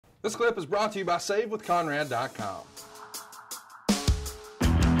This clip is brought to you by SaveWithConrad.com.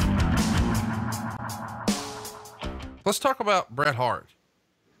 Let's talk about Bret Hart.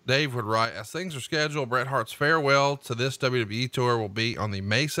 Dave would write, as things are scheduled, Bret Hart's farewell to this WWE tour will be on the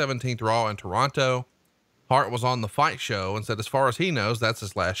May 17th Raw in Toronto. Hart was on the Fight Show and said as far as he knows, that's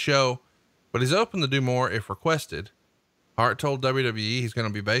his last show, but he's open to do more if requested. Hart told WWE he's going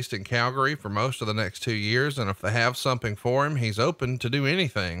to be based in Calgary for most of the next 2 years, and if they have something for him, he's open to do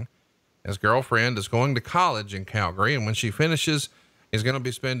anything. His girlfriend is going to college in Calgary, and when she finishes, he's going to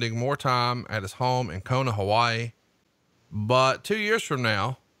be spending more time at his home in Kona, Hawaii. But 2 years from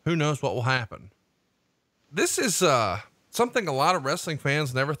now, who knows what will happen? This is something a lot of wrestling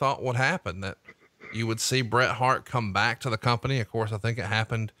fans never thought would happen, that you would see Bret Hart come back to the company. Of course, I think it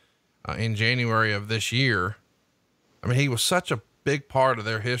happened in January of this year. I mean, he was such a big part of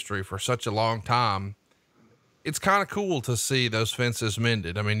their history for such a long time. It's kind of cool to see those fences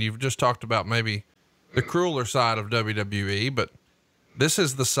mended. I mean, you've just talked about maybe the crueler side of WWE, but this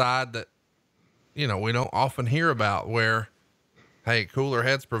is the side that, you know, we don't often hear about, where, hey, cooler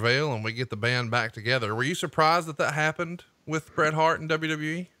heads prevail and we get the band back together. Were you surprised that that happened with Bret Hart and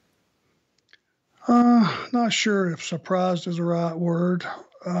WWE? Not sure if surprised is the right word.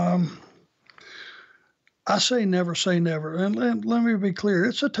 I say never. And let me be clear.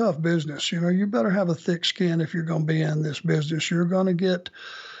 It's a tough business. You know, you better have a thick skin if you're going to be in this business. You're going to get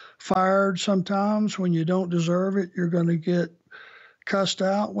fired sometimes when you don't deserve it. You're going to get cussed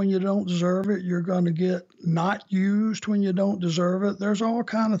out when you don't deserve it. You're going to get not used when you don't deserve it. There's all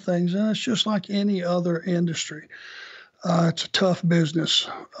kind of things. And it's just like any other industry. It's a tough business.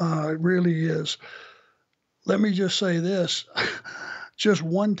 It really is. Let me just say this. Just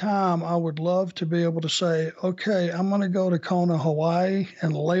one time, I would love to be able to say, okay, I'm going to go to Kona, Hawaii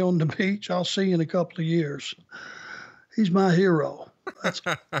and lay on the beach. I'll see you in a couple of years. He's my hero. That's,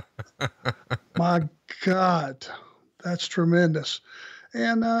 my God, that's tremendous.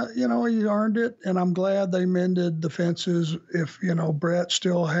 And, you know, he earned it, and I'm glad they mended the fences. If, you know, Bret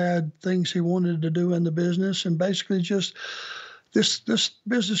still had things he wanted to do in the business, and basically just this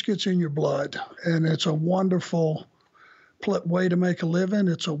business gets in your blood, and it's a wonderful way to make a living.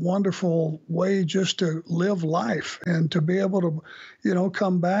 It's a wonderful way just to live life, and to be able to, you know,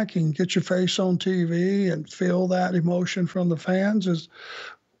 come back and get your face on TV and feel that emotion from the fans is,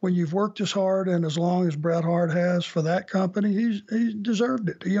 when you've worked as hard and as long as Bret Hart has for that company, he deserved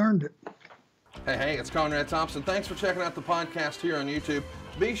it. He earned it. Hey, it's Conrad Thompson. Thanks for checking out the podcast here on YouTube.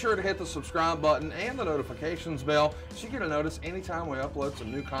 Be sure to hit the subscribe button and the notifications bell so you get a notice anytime we upload some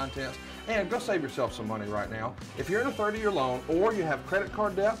new content. And go save yourself some money right now. If you're in a 30-year loan or you have credit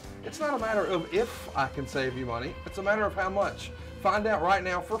card debt, it's not a matter of if I can save you money. It's a matter of how much. Find out right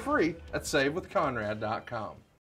now for free at SaveWithConrad.com.